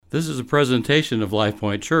This is a presentation of Life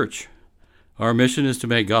Point Church. Our mission is to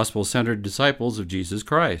make gospel-centered disciples of Jesus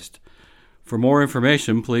Christ. For more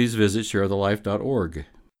information, please visit sharethelife.org.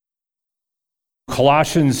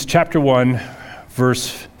 Colossians chapter 1,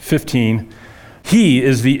 verse 15. He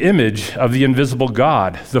is the image of the invisible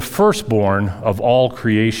God, the firstborn of all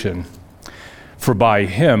creation. For by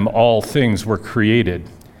him all things were created,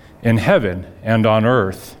 in heaven and on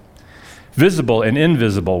earth, visible and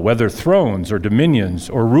invisible, whether thrones or dominions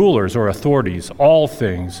or rulers or authorities, all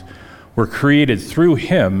things were created through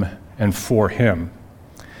him and for him.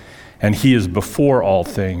 And he is before all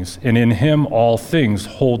things, and in him all things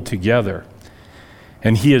hold together.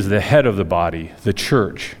 And he is the head of the body, the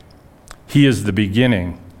church. He is the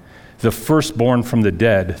beginning, the firstborn from the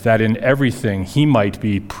dead, that in everything he might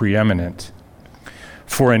be preeminent.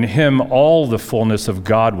 For in him all the fullness of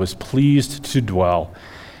God was pleased to dwell,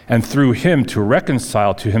 and through him to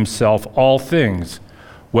reconcile to himself all things,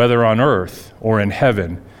 whether on earth or in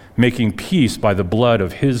heaven, making peace by the blood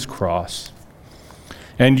of his cross.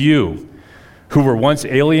 And you, who were once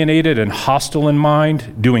alienated and hostile in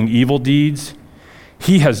mind, doing evil deeds,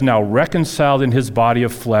 he has now reconciled in his body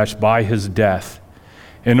of flesh by his death,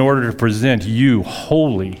 in order to present you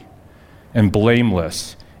holy and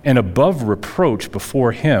blameless and above reproach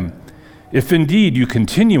before him, if indeed you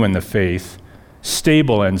continue in the faith,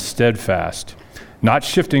 stable and steadfast, not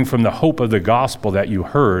shifting from the hope of the gospel that you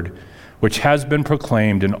heard, which has been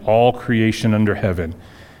proclaimed in all creation under heaven,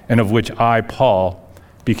 and of which I, Paul,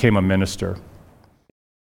 became a minister.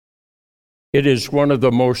 It is one of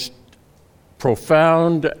the most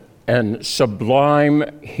profound and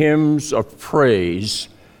sublime hymns of praise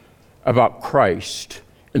about Christ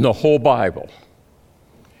in the whole Bible.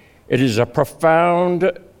 It is a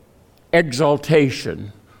profound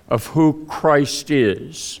exaltation of who Christ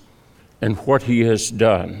is and what he has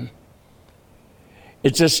done.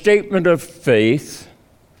 It's a statement of faith,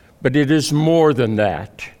 but it is more than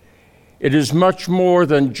that. It is much more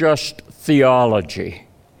than just theology.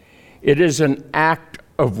 It is an act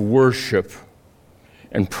of worship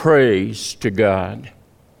and praise to God.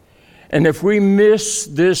 And if we miss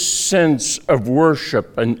this sense of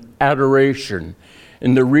worship and adoration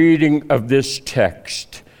in the reading of this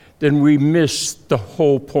text, then we miss the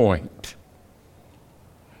whole point.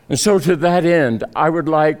 And so to that end, I would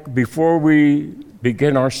like, before we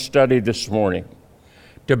begin our study this morning,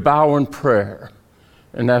 to bow in prayer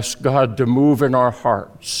and ask God to move in our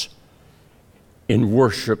hearts in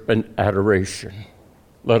worship and adoration.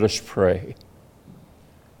 Let us pray.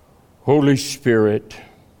 Holy Spirit,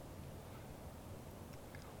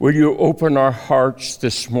 will you open our hearts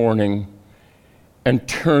this morning and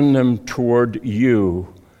turn them toward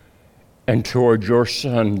you and toward your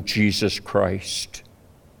Son, Jesus Christ.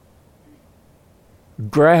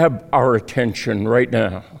 Grab our attention right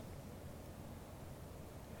now.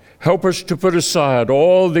 Help us to put aside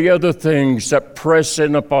all the other things that press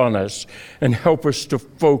in upon us and help us to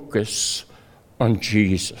focus on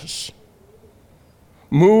Jesus.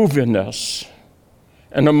 Move in us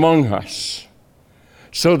and among us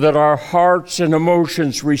so that our hearts and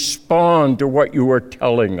emotions respond to what you are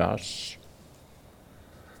telling us.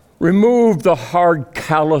 Remove the hard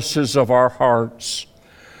calluses of our hearts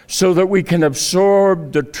so that we can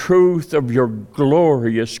absorb the truth of your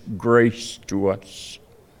glorious grace to us.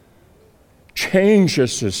 Change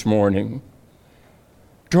us this morning.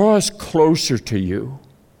 Draw us closer to you.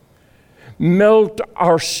 Melt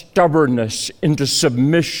our stubbornness into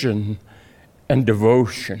submission and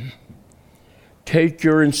devotion. Take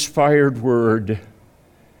your inspired word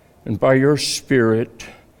and by your Spirit,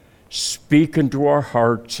 speak into our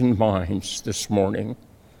hearts and minds this morning.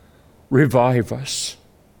 Revive us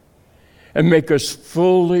and make us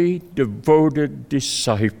fully devoted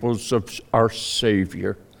disciples of our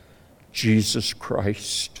Savior, Jesus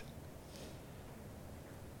Christ.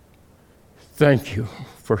 Thank you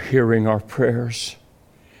for hearing our prayers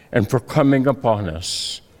and for coming upon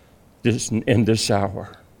us in this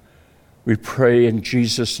hour. We pray in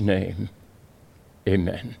Jesus' name,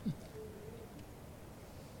 amen.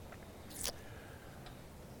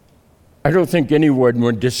 I don't think anyone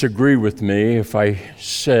would disagree with me if I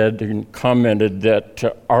said and commented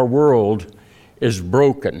that our world is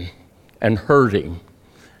broken and hurting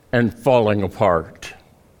and falling apart.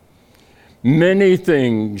 Many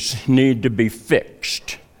things need to be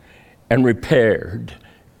fixed and repaired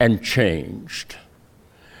and changed.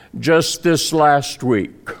 Just this last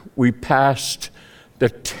week, we passed the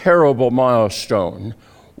terrible milestone.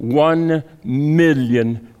 1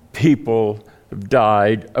 million people have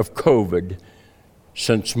died of COVID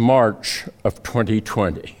since March of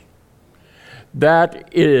 2020. That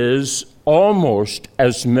is almost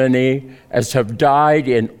as many as have died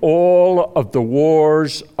in all of the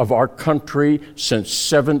wars of our country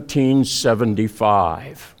since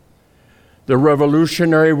 1775. The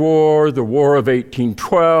Revolutionary War, the War of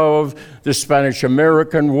 1812, the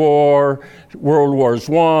Spanish-American War, World Wars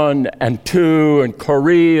I and II, and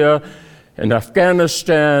Korea, and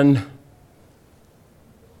Afghanistan.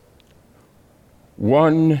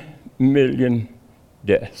 1 million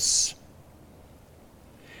deaths.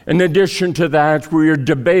 In addition to that, we are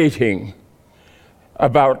debating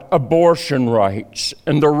about abortion rights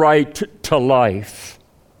and the right to life.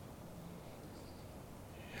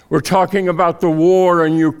 We're talking about the war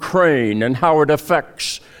in Ukraine and how it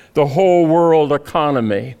affects the whole world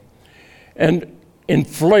economy. And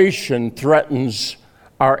inflation threatens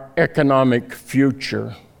our economic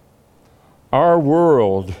future. Our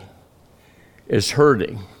world is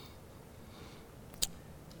hurting.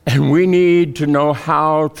 And we need to know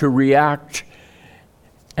how to react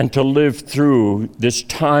and to live through this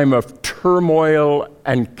time of turmoil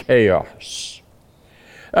and chaos.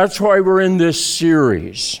 That's why we're in this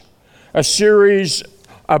series, a series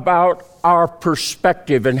about our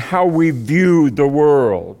perspective and how we view the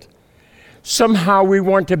world. Somehow we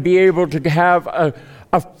want to be able to have a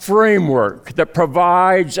framework that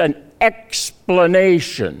provides an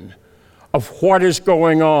explanation of what is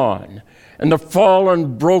going on and the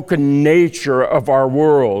fallen, broken nature of our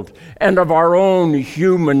world and of our own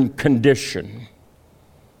human condition.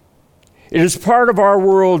 It is part of our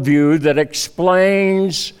worldview that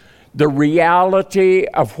explains the reality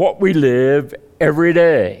of what we live every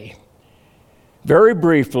day. Very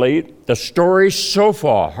briefly, the story so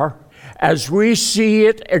far, as we see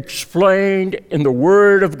it explained in the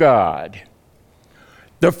Word of God.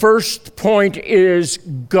 The first point is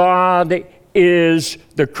God is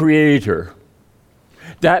the creator.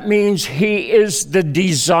 That means He is the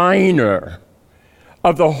designer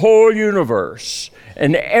of the whole universe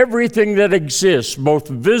and everything that exists, both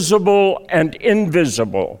visible and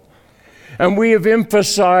invisible. And we have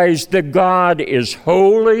emphasized that God is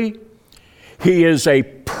holy. He is a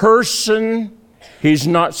person. He's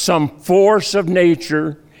not some force of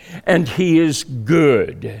nature, and He is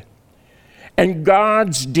good. And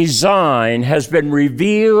God's design has been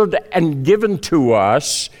revealed and given to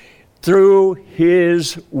us through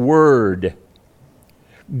His Word.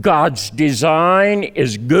 God's design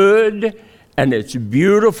is good, and it's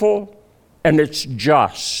beautiful, and it's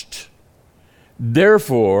just.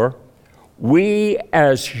 Therefore, we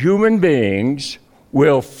as human beings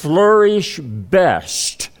will flourish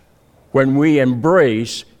best when we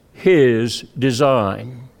embrace His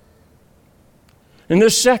design. In the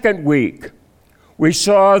second week, we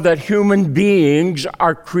saw that human beings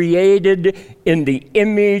are created in the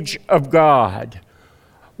image of God.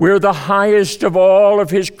 We're the highest of all of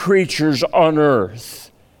His creatures on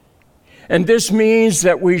earth. And this means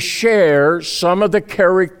that we share some of the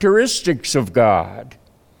characteristics of God.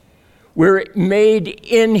 We're made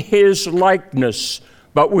in His likeness,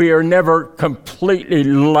 but we are never completely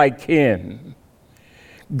like Him.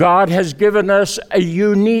 God has given us a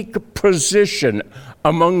unique position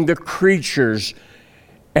among the creatures,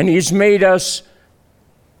 and He's made us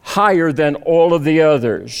higher than all of the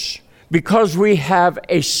others because we have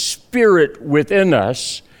a spirit within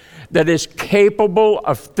us that is capable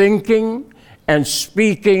of thinking and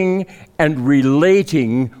speaking and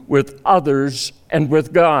relating with others and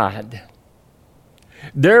with God.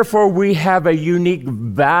 Therefore, we have a unique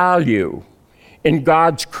value in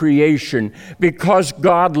God's creation because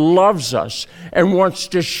God loves us and wants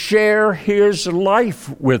to share His life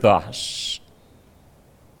with us.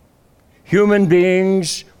 Human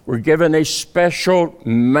beings were given a special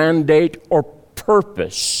mandate or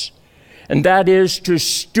purpose, and that is to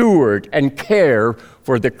steward and care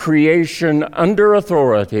for the creation under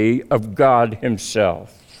authority of God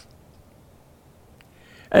Himself.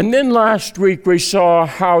 And then last week we saw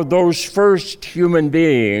how those first human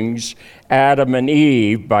beings, Adam and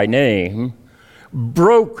Eve by name,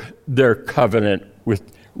 broke their covenant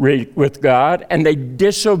with God, and they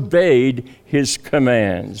disobeyed His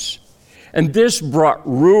commands. And this brought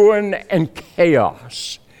ruin and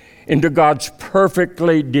chaos into God's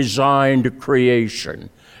perfectly designed creation.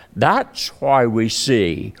 That's why we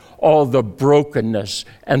see all the brokenness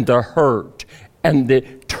and the hurt and the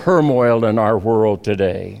turmoil in our world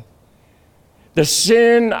today. The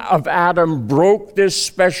sin of Adam broke this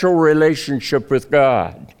special relationship with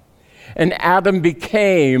God. And Adam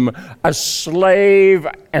became a slave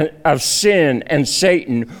of sin and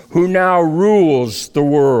Satan, who now rules the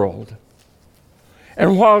world.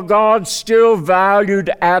 And while God still valued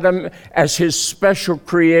Adam as his special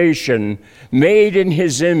creation, made in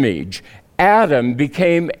his image, Adam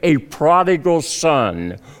became a prodigal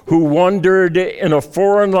son who wandered in a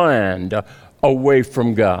foreign land away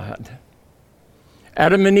from God.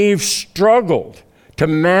 Adam and Eve struggled to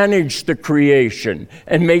manage the creation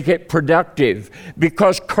and make it productive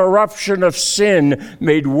because corruption of sin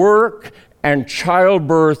made work and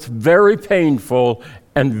childbirth very painful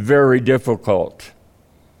and very difficult.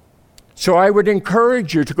 So I would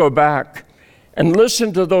encourage you to go back and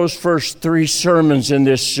listen to those first 3 sermons in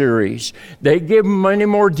this series. They give many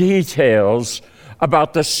more details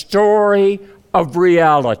about the story of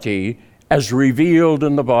reality as revealed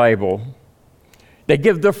in the Bible. They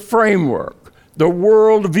give the framework, the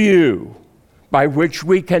worldview by which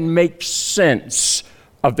we can make sense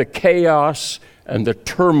of the chaos and the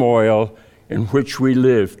turmoil in which we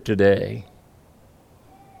live today.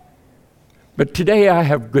 But today I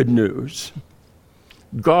have good news.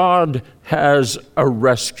 God has a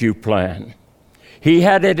rescue plan. He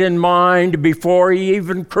had it in mind before he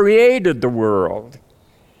even created the world.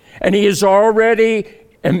 And he is already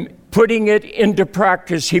putting it into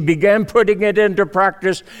practice. He began putting it into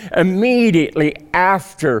practice immediately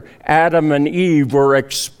after Adam and Eve were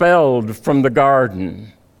expelled from the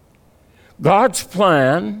garden. God's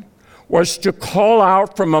plan was to call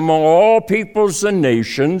out from among all peoples and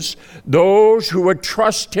nations those who would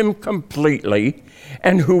trust him completely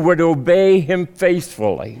and who would obey him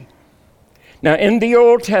faithfully. Now, in the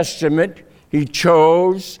Old Testament, he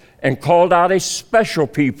chose and called out a special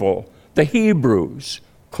people, the Hebrews,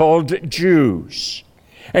 called Jews.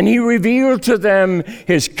 And he revealed to them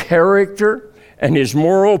his character and his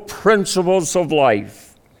moral principles of life.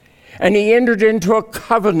 And he entered into a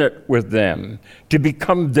covenant with them to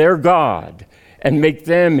become their God and make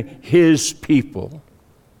them his people.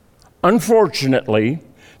 Unfortunately,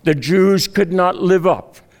 the Jews could not live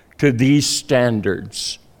up to these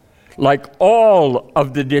standards. Like all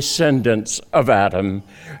of the descendants of Adam,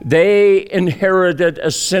 they inherited a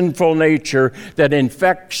sinful nature that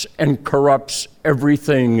infects and corrupts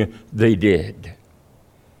everything they did.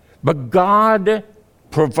 But God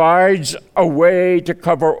provides a way to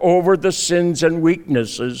cover over the sins and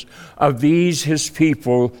weaknesses of these his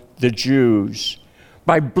people, the Jews.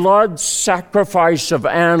 By blood sacrifice of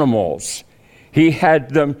animals, he had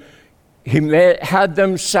them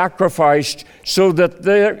sacrificed so that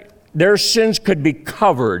their sins could be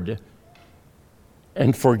covered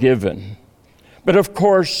and forgiven. But of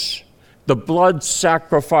course, the blood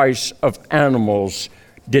sacrifice of animals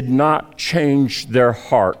did not change their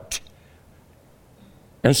heart.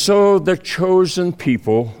 And so the chosen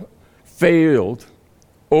people failed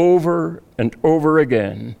over and over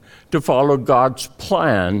again to follow God's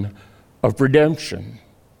plan of redemption.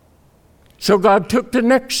 So God took the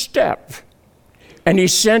next step, and he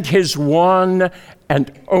sent his one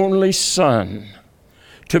and only Son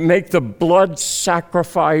to make the blood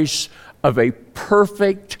sacrifice of a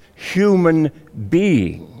perfect human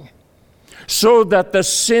being, so that the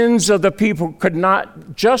sins of the people could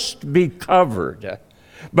not just be covered,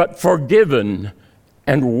 but forgiven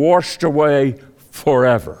and washed away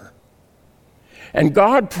forever. And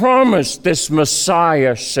God promised this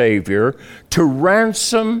Messiah Savior to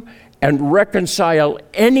ransom and reconcile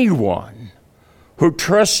anyone who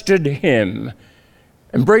trusted him,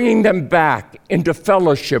 and bringing them back into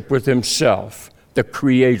fellowship with himself, the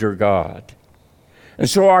Creator God. And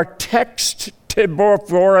so our text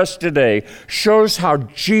before us today shows how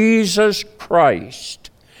Jesus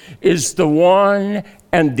Christ is the one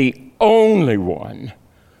and the only one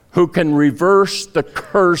who can reverse the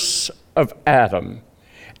curse of Adam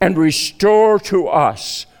and restore to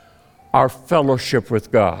us our fellowship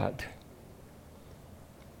with God.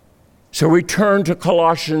 So we turn to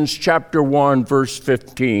Colossians chapter 1, verse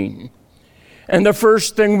 15. And the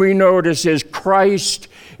first thing we notice is Christ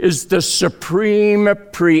is the supreme,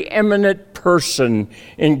 preeminent person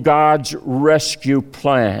in God's rescue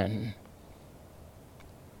plan.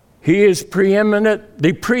 He is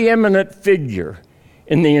the preeminent figure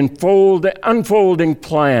in the unfolding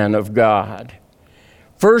plan of God.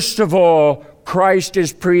 First of all, Christ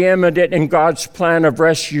is preeminent in God's plan of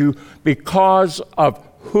rescue because of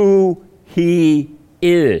who he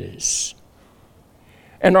is.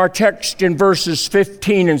 And our text in verses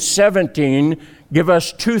 15 and 17 give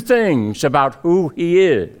us two things about who he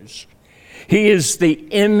is. He is the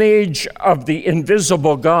image of the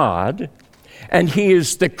invisible God, and he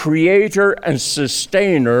is the creator and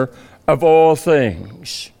sustainer of all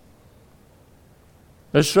things.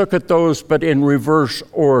 Let's look at those, but in reverse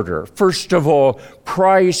order. First of all,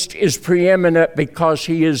 Christ is preeminent because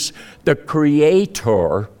he is the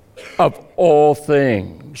creator of all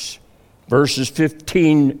things. Verses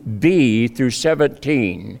 15b through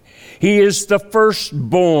 17. He is the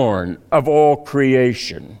firstborn of all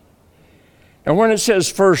creation. And when it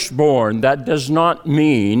says firstborn, that does not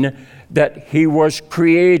mean that he was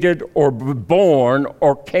created or born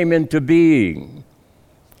or came into being.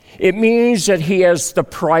 It means that he has the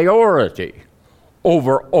priority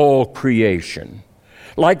over all creation.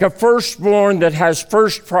 Like a firstborn that has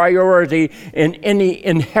first priority in any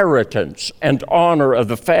inheritance and honor of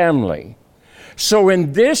the family. So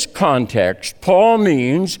in this context, Paul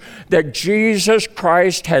means that Jesus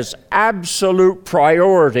Christ has absolute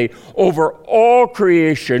priority over all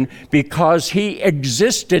creation because he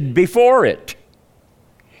existed before it.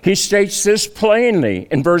 He states this plainly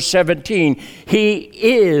in verse 17. He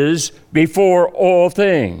is before all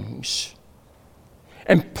things.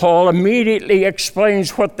 And Paul immediately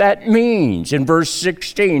explains what that means in verse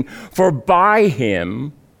 16. For by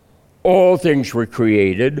him all things were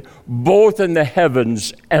created, both in the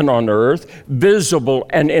heavens and on earth, visible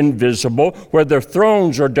and invisible, whether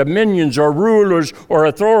thrones or dominions or rulers or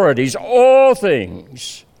authorities. All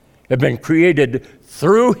things have been created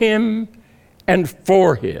through him and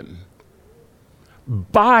for him.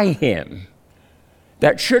 By him.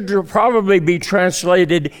 That should probably be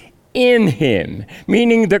translated in him,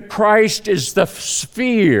 meaning that Christ is the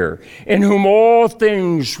sphere in whom all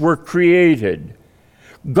things were created.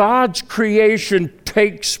 God's creation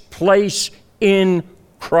takes place in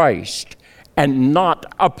Christ and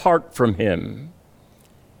not apart from him.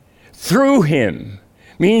 Through him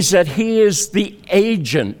means that he is the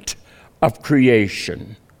agent of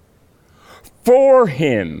creation. For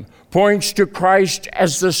him points to Christ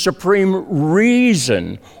as the supreme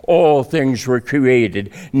reason all things were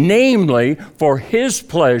created, namely for his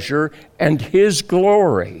pleasure and his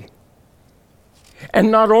glory.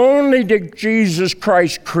 And not only did Jesus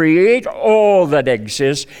Christ create all that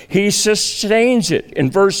exists, he sustains it.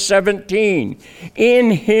 In verse 17,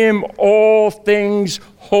 in him all things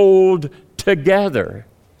hold together.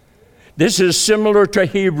 This is similar to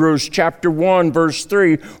Hebrews chapter 1, verse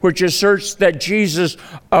 3, which asserts that Jesus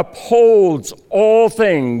upholds all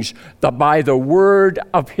things by the word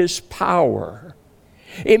of his power.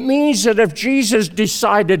 It means that if Jesus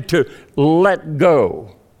decided to let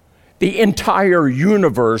go, the entire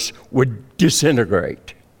universe would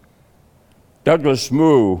disintegrate. Douglas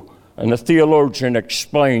Moo, and the theologian,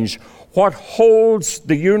 explains what holds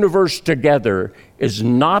the universe together is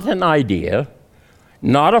not an idea,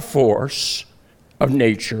 not a force of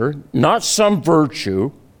nature, not some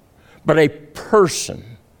virtue, but a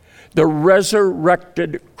person, the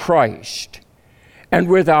resurrected Christ. And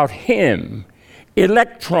without him,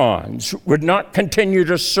 electrons would not continue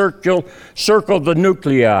to circle the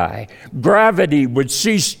nuclei. Gravity would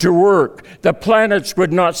cease to work. The planets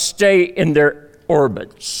would not stay in their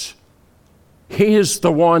orbits. He is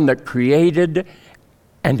the one that created,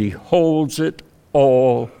 and he holds it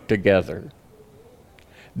all together.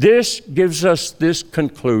 This gives us this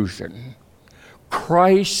conclusion.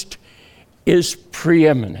 Christ is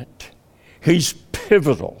preeminent. He's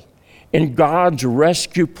pivotal in God's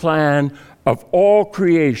rescue plan of all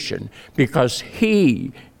creation because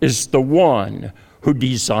he is the one who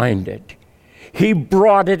designed it. He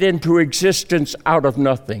brought it into existence out of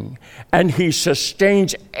nothing, and he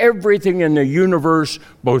sustains everything in the universe,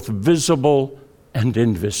 both visible and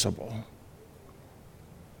invisible.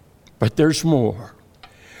 But there's more.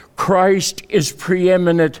 Christ is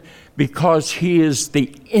preeminent because he is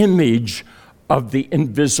the image of the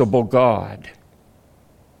invisible God.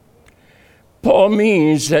 Paul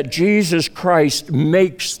means that Jesus Christ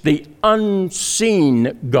makes the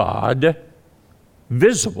unseen God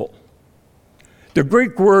visible. The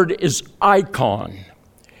Greek word is icon,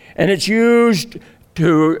 and it's used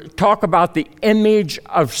to talk about the image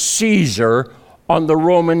of Caesar on the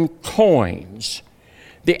Roman coins.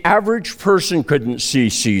 The average person couldn't see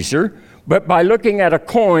Caesar, but by looking at a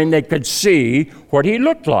coin, they could see what he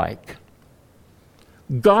looked like.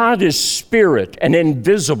 God is spirit and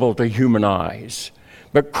invisible to human eyes,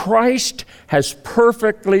 but Christ has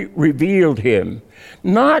perfectly revealed him,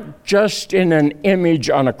 not just in an image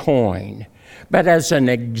on a coin, but as an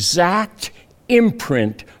exact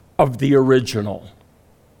imprint of the original.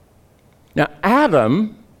 Now,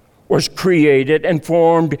 Adam was created and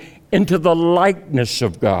formed into the likeness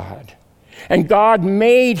of God. And God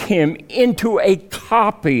made him into a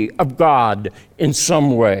copy of God in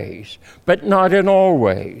some ways, but not in all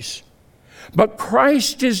ways. But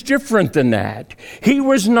Christ is different than that. He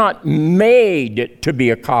was not made to be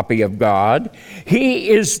a copy of God. He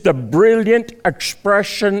is the brilliant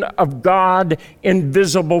expression of God in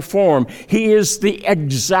visible form. He is the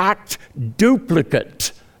exact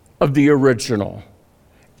duplicate of the original.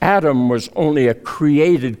 Adam was only a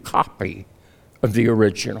created copy of the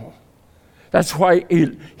original. That's why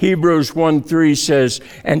Hebrews 1:3 says,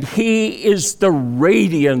 and he is the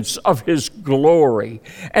radiance of his glory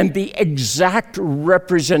and the exact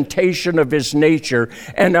representation of his nature,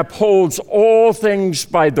 and upholds all things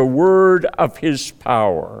by the word of his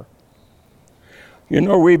power. You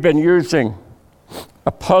know, we've been using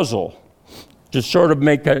a puzzle to sort of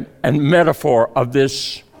make a metaphor of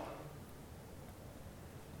this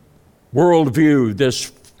worldview,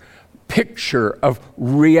 this picture of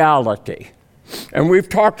reality. And we've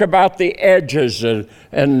talked about the edges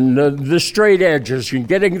and the straight edges and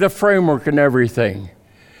getting the framework and everything.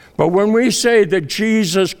 But when we say that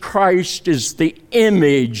Jesus Christ is the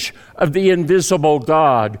image of the invisible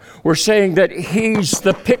God, we're saying that he's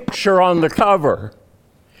the picture on the cover.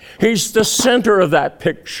 He's the center of that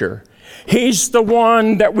picture. He's the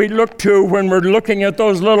one that we look to when we're looking at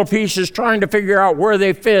those little pieces, trying to figure out where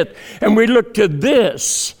they fit. And we look to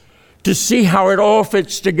this to see how it all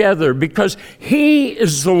fits together, because he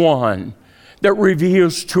is the one that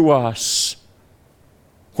reveals to us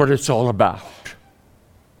what it's all about.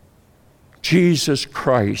 Jesus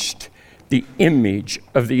Christ, the image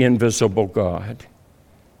of the invisible God.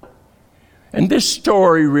 And this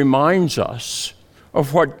story reminds us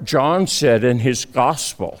of what John said in his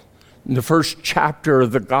gospel, in the first chapter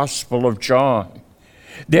of the Gospel of John.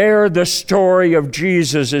 There, the story of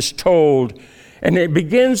Jesus is told, and it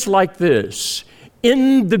begins like this.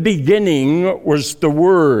 In the beginning was the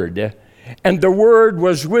Word, and the Word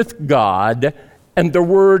was with God, and the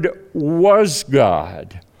Word was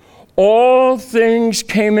God. All things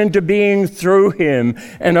came into being through him,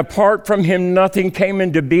 and apart from him, nothing came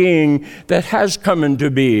into being that has come into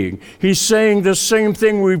being. He's saying the same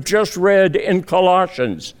thing we've just read in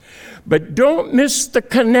Colossians. But don't miss the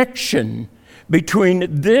connection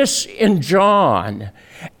between this in John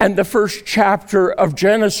and the first chapter of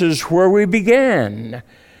Genesis where we began.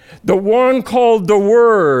 The one called the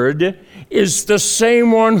Word is the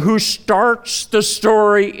same one who starts the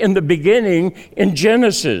story in the beginning in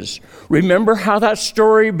Genesis. Remember how that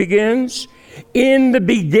story begins? In the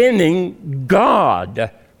beginning,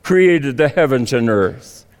 God created the heavens and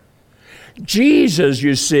earth. Jesus,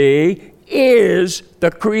 you see, is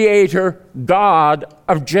the creator God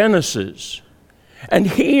of Genesis. And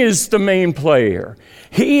he is the main player.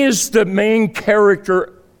 He is the main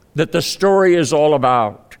character that the story is all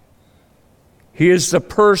about. He is the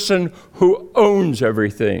person who owns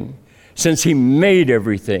everything, since he made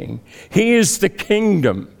everything. He is the king,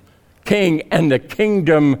 and the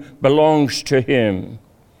kingdom belongs to him.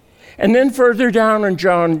 And then further down in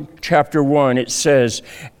John chapter 1, it says,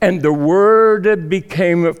 and the Word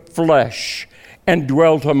became flesh and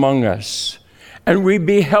dwelt among us. And we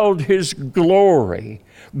beheld his glory,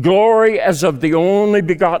 glory as of the only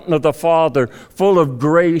begotten of the Father, full of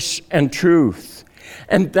grace and truth.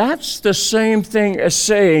 And that's the same thing as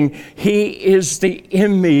saying he is the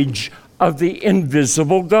image of the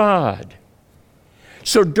invisible God.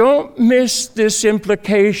 So don't miss this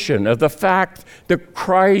implication of the fact that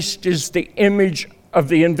Christ is the image of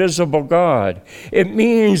the invisible God. It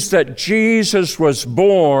means that Jesus was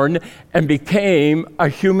born and became a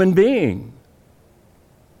human being.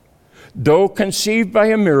 Though conceived by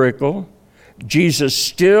a miracle, Jesus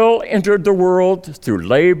still entered the world through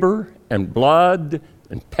labor and blood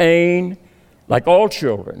and pain, like all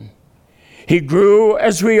children. He grew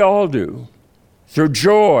as we all do, through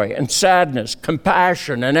joy and sadness,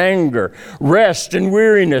 compassion and anger, rest and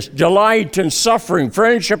weariness, delight and suffering,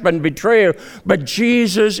 friendship and betrayal. But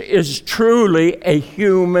Jesus is truly a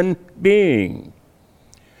human being.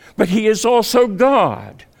 But he is also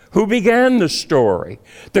God, who began the story,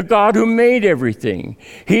 the God who made everything.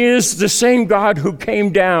 He is the same God who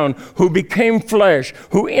came down, who became flesh,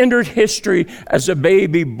 who entered history as a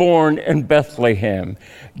baby born in Bethlehem.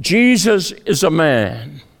 Jesus is a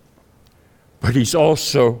man, but he's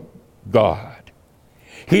also God.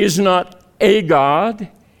 He is not a God,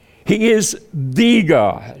 he is the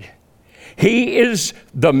God. He is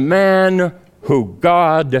the man who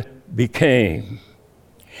God became.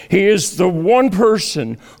 He is the one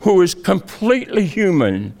person who is completely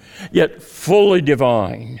human, yet fully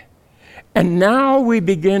divine. And now we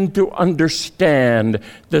begin to understand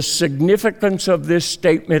the significance of this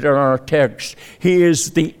statement in our text. He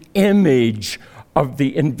is the image of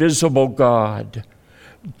the invisible God.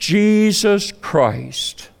 Jesus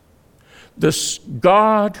Christ, this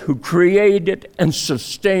God who created and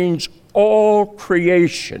sustains all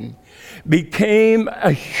creation, became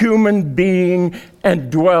a human being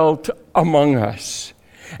and dwelt among us.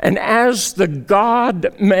 And as the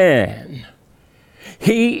God-man,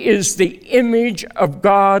 he is the image of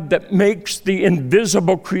God that makes the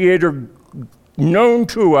invisible Creator known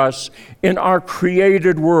to us in our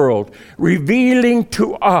created world, revealing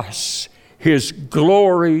to us his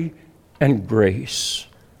glory and grace.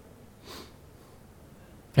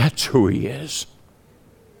 That's who he is.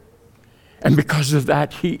 And because of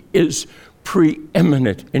that, he is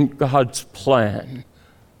preeminent in God's plan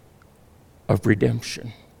of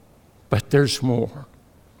redemption. But there's more.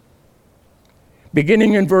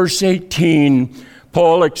 Beginning in verse 18,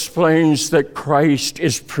 Paul explains that Christ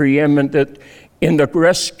is preeminent in the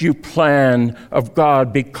rescue plan of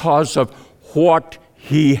God because of what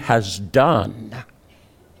he has done.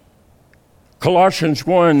 Colossians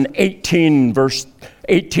 1:18, verse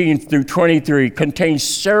 18 through 23 contains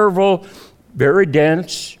several very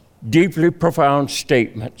dense, deeply profound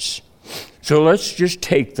statements. So let's just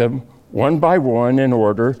take them one by one in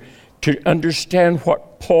order to understand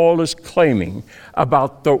what Paul is claiming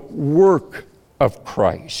about the work of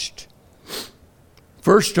Christ.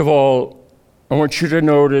 First of all, I want you to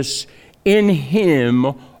notice, in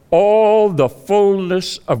him all the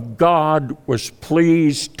fullness of God was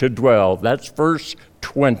pleased to dwell. That's verse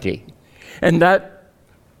 20. And that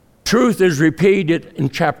truth is repeated in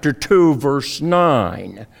chapter 2, verse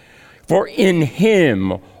 9. For in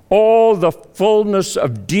him all the fullness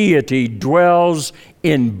of deity dwells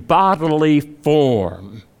in bodily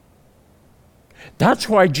form. That's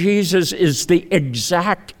why Jesus is the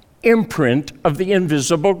exact imprint of the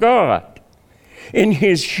invisible God. In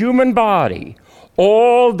his human body,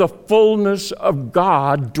 all the fullness of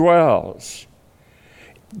God dwells.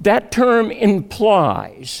 That term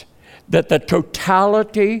implies that the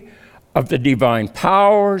totality of the divine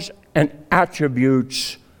powers and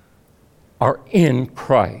attributes are in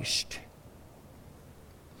Christ.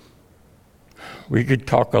 We could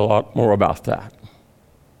talk a lot more about that.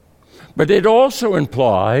 But it also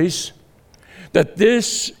implies that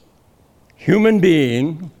this human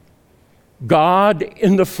being, God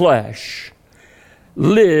in the flesh,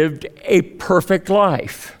 lived a perfect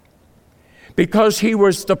life. Because he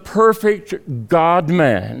was the perfect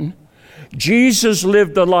God-man, Jesus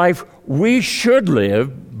lived the life we should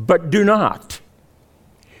live, but do not.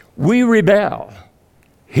 We rebel,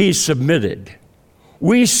 he submitted.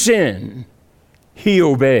 We sin, he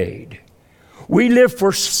obeyed. We live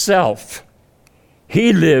for self,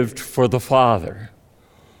 he lived for the Father.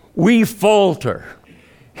 We falter,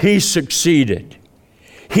 he succeeded.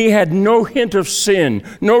 He had no hint of sin,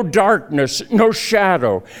 no darkness, no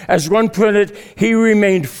shadow. As one put it, he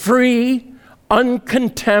remained free,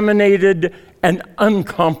 uncontaminated, and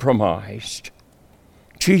uncompromised.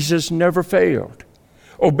 Jesus never failed,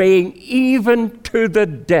 obeying even to the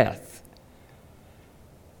death.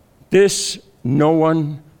 This no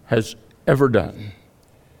one has ever done.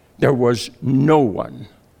 There was no one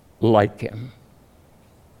like him.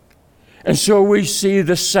 And so we see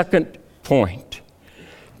the second point.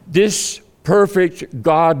 This perfect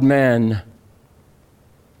God-man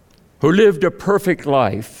who lived a perfect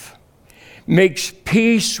life makes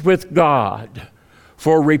peace with God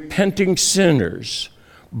for repenting sinners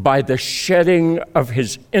by the shedding of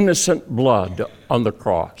his innocent blood on the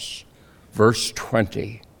cross. Verse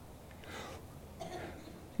 20.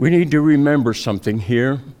 We need to remember something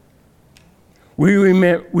here.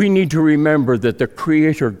 We need to remember that the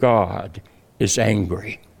Creator God is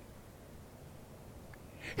angry.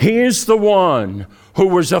 He is the one who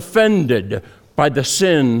was offended by the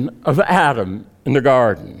sin of Adam in the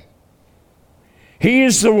garden. He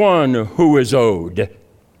is the one who is owed.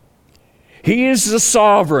 He is the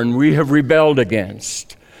sovereign we have rebelled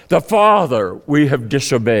against, the Father we have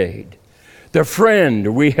disobeyed, the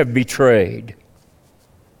friend we have betrayed.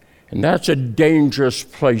 And that's a dangerous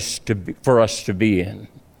place for us to be in.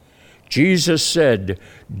 Jesus said,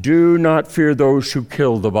 "Do not fear those who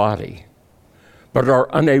kill the body, but are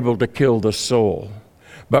unable to kill the soul,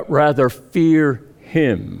 but rather fear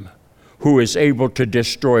him who is able to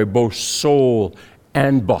destroy both soul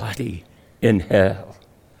and body in hell."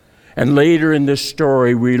 And later in this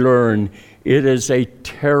story, we learn it is a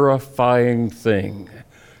terrifying thing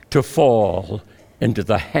to fall into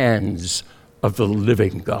the hands of the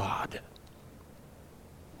living God.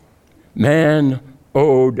 Man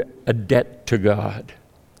owed a debt to God,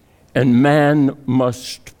 and man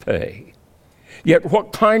must pay. Yet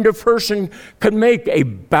what kind of person could make a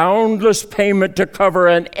boundless payment to cover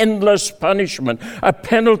an endless punishment, a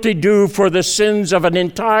penalty due for the sins of an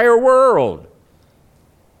entire world?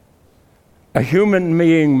 A human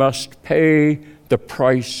being must pay the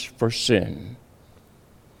price for sin,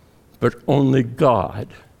 but only God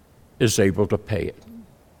is able to pay it.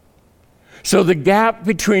 So the gap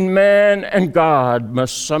between man and God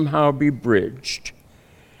must somehow be bridged,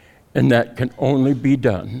 and that can only be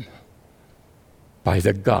done by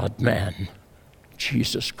the God-man,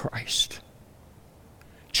 Jesus Christ.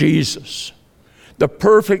 Jesus, the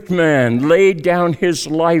perfect man, laid down his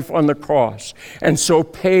life on the cross and so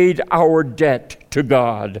paid our debt to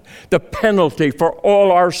God, the penalty for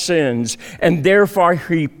all our sins, and therefore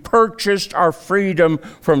he purchased our freedom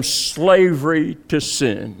from slavery to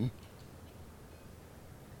sin.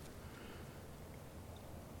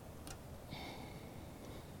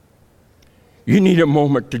 You need a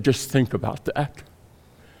moment to just think about that.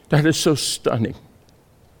 That is so stunning,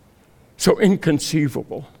 so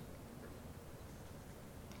inconceivable.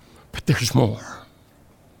 But there's more.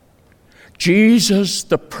 Jesus,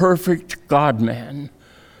 the perfect God-man,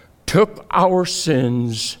 took our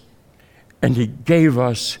sins and he gave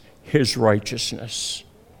us his righteousness.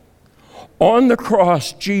 On the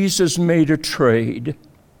cross, Jesus made a trade.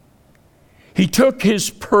 He took his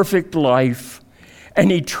perfect life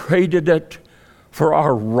and he traded it for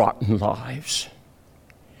our rotten lives.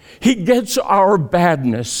 He gets our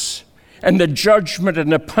badness and the judgment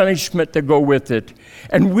and the punishment that go with it,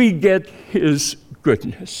 and we get his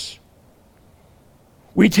goodness.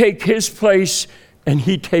 We take his place and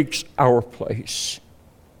he takes our place.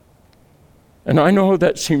 And I know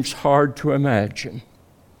that seems hard to imagine,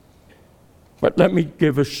 but let me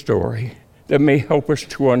give a story that may help us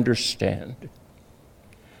to understand.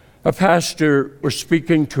 A pastor was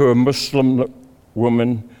speaking to a Muslim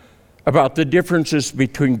woman about the differences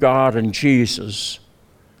between God and Jesus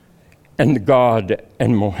and God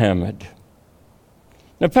and Muhammad.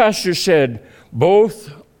 The pastor said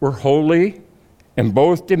both were holy and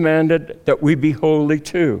both demanded that we be holy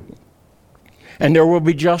too. And there will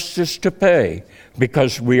be justice to pay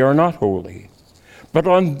because we are not holy. But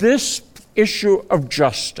on this issue of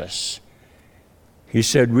justice, he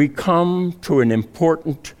said, we come to an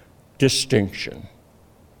important distinction.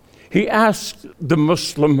 He asked the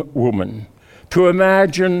Muslim woman to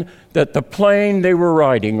imagine that the plane they were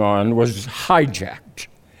riding on was hijacked,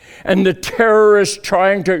 and the terrorists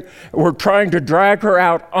were trying to drag her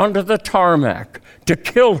out onto the tarmac to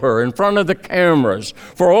kill her in front of the cameras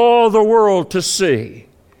for all the world to see.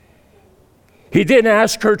 He then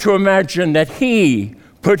asked her to imagine that he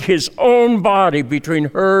put his own body between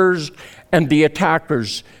hers and the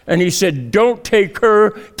attackers, and he said, "Don't take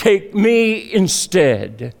her, take me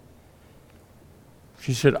instead."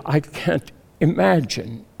 She said, "I can't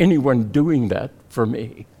imagine anyone doing that for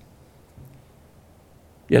me."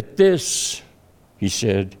 Yet this, he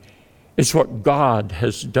said, is what God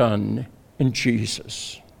has done in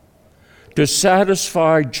Jesus. To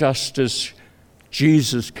satisfy justice,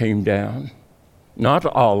 Jesus came down. Not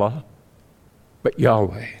Allah, but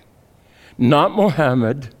Yahweh. Not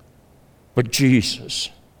Muhammad, but Jesus.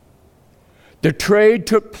 The trade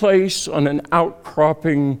took place on an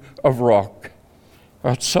outcropping of rock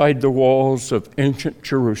outside the walls of ancient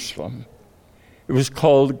Jerusalem. It was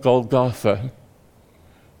called Golgotha,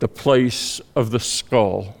 the place of the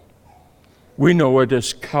skull. We know it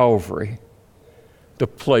as Calvary, the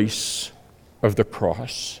place of the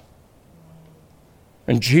cross.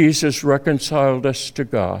 And Jesus reconciled us to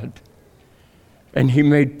God, and he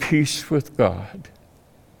made peace with God.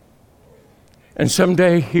 And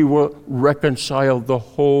someday he will reconcile the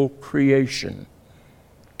whole creation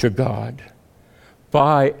to God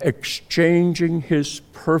by exchanging his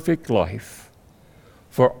perfect life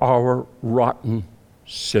for our rotten,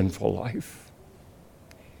 sinful life.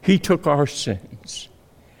 He took our sins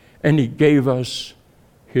and he gave us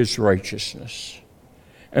his righteousness.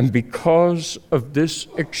 And because of this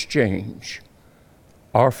exchange,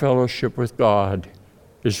 our fellowship with God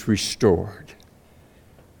is restored.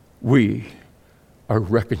 We are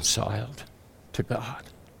reconciled to God.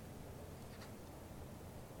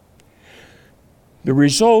 The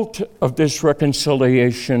result of this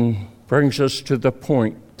reconciliation brings us to the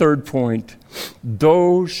third point.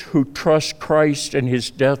 Those who trust Christ and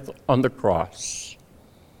his death on the cross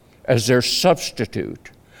as their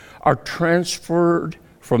substitute are transferred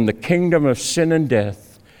from the kingdom of sin and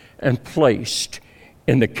death and placed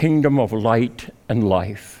in the kingdom of light and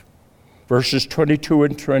life. Verses 22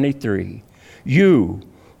 and 23. You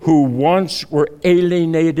who once were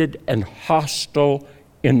alienated and hostile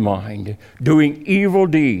in mind, doing evil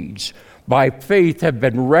deeds, by faith have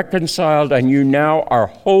been reconciled, and you now are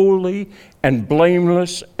holy and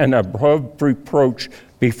blameless and above reproach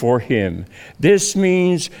before him. This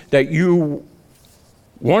means that you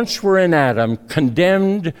once were in Adam,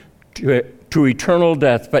 condemned to eternal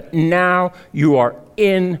death, but now you are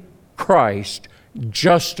in Christ,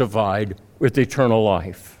 justified with eternal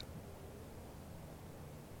life.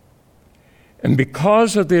 And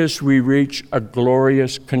because of this, we reach a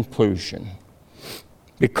glorious conclusion.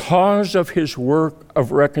 Because of his work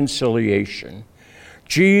of reconciliation,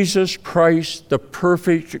 Jesus Christ, the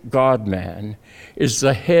perfect God-man, is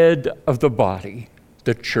the head of the body,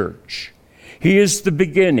 the church. He is the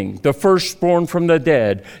beginning, the firstborn from the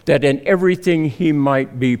dead, that in everything he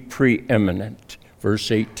might be preeminent.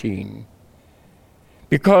 Verse 18.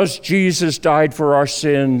 Because Jesus died for our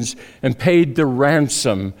sins and paid the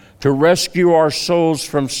ransom to rescue our souls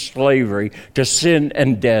from slavery to sin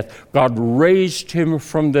and death, God raised him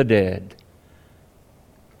from the dead.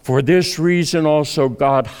 For this reason also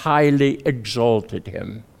God highly exalted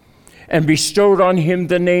him and bestowed on him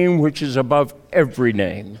the name which is above every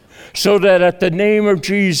name, so that at the name of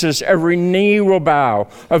Jesus every knee will bow,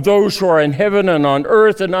 of those who are in heaven and on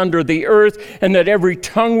earth and under the earth, and that every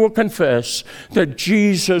tongue will confess that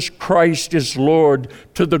Jesus Christ is Lord,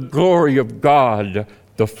 to the glory of God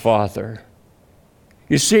the Father.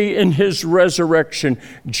 You see, in his resurrection,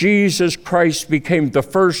 Jesus Christ became the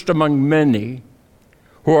first among many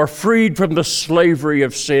who are freed from the slavery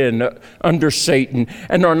of sin under Satan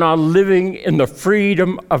and are now living in the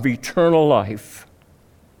freedom of eternal life.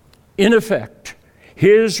 In effect,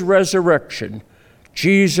 his resurrection,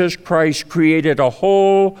 Jesus Christ created a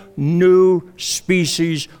whole new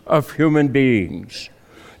species of human beings.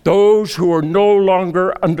 Those who are no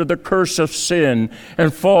longer under the curse of sin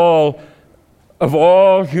and fall of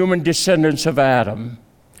all human descendants of Adam,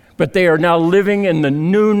 but they are now living in the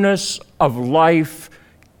newness of life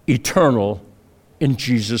eternal in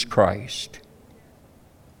Jesus Christ.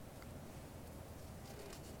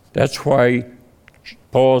 That's why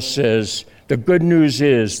Paul says the good news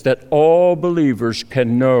is that all believers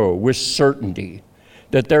can know with certainty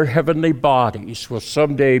that their heavenly bodies will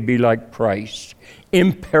someday be like Christ,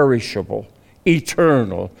 imperishable,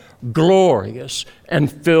 eternal, glorious,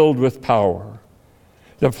 and filled with power.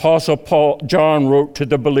 The Apostle John wrote to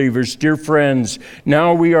the believers, "Dear friends,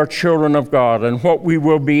 now we are children of God, and what we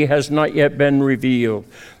will be has not yet been revealed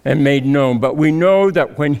and made known. But we know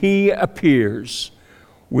that when he appears,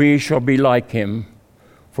 we shall be like him,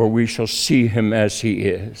 for we shall see him as he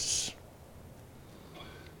is."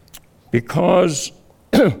 Because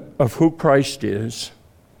of who Christ is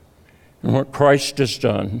and what Christ has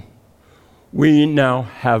done, we now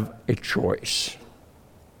have a choice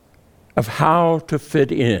of how to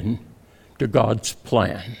fit in to God's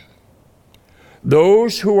plan.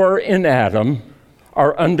 Those who are in Adam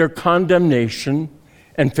are under condemnation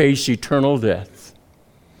and face eternal death.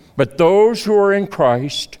 But those who are in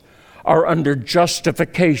Christ are under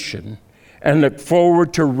justification and look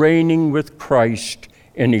forward to reigning with Christ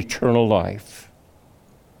in eternal life.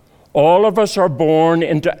 All of us are born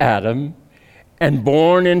into Adam and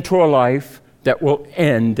born into a life that will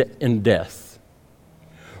end in death.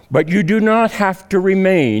 But you do not have to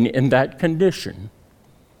remain in that condition.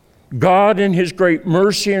 God, in his great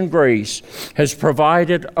mercy and grace, has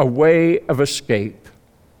provided a way of escape.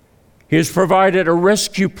 He has provided a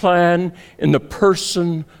rescue plan in the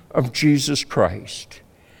person of Jesus Christ.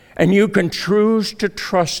 And you can choose to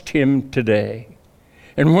trust him today.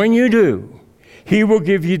 And when you do, he will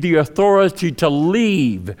give you the authority to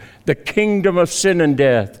leave the kingdom of sin and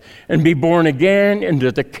death and be born again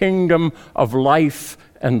into the kingdom of life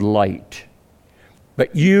and light.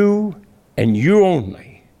 But you and you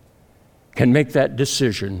only can make that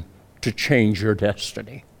decision to change your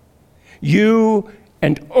destiny. You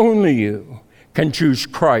and only you can choose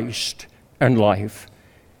Christ and life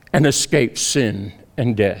and escape sin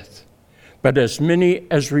and death. But as many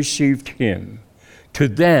as received him, to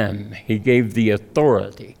them he gave the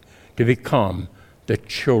authority to become the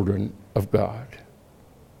children of God.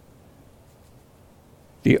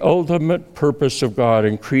 The ultimate purpose of God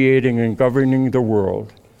in creating and governing the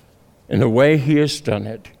world in the way he has done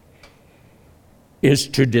it is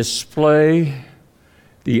to display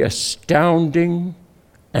the astounding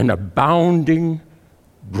and abounding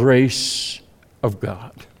grace of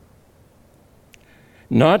God.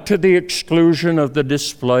 Not to the exclusion of the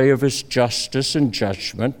display of his justice and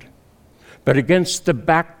judgment, but against the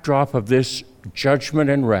backdrop of this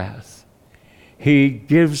judgment and wrath, he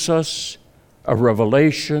gives us a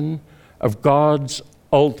revelation of God's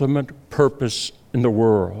ultimate purpose in the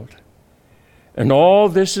world. And all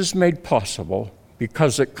this is made possible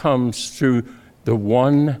because it comes through the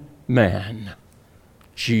one man,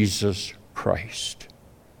 Jesus Christ.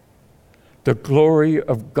 The glory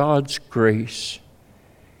of God's grace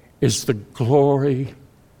is the glory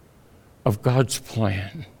of God's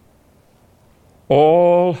plan.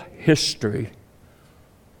 All history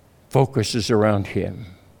focuses around him.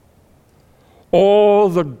 All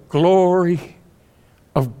the glory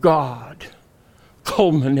of God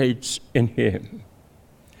culminates in him.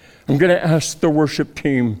 I'm going to ask the worship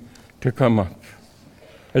team to come up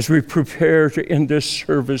as we prepare to end this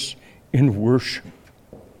service in worship.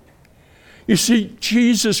 You see,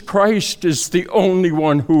 Jesus Christ is the only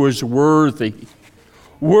one who is worthy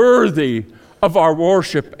of our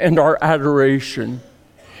worship and our adoration.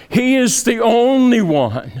 He is the only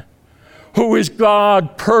one who is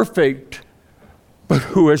God perfect, but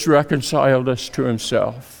who has reconciled us to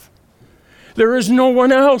himself. There is no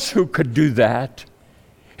one else who could do that.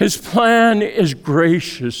 His plan is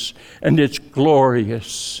gracious and it's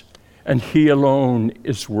glorious, and he alone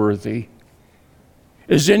is worthy.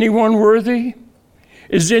 Is anyone worthy?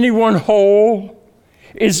 Is anyone whole?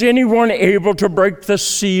 Is anyone able to break the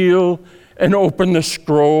seal and open the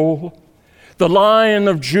scroll? The Lion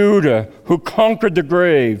of Judah who conquered the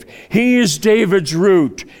grave, he is David's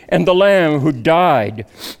root and the Lamb who died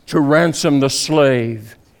to ransom the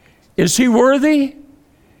slave. Is he worthy?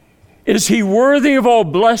 Is he worthy of all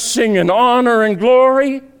blessing and honor and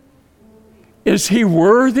glory? Is he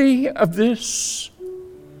worthy of this?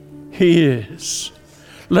 He is.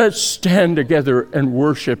 Let's stand together and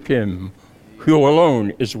worship him who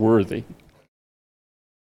alone is worthy.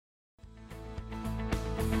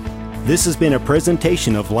 This has been a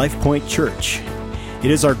presentation of LifePoint Church. It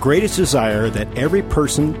is our greatest desire that every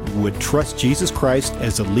person would trust Jesus Christ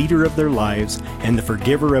as the leader of their lives and the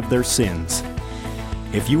forgiver of their sins.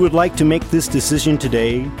 If you would like to make this decision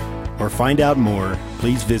today or find out more,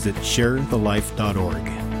 please visit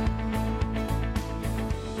sharethelife.org.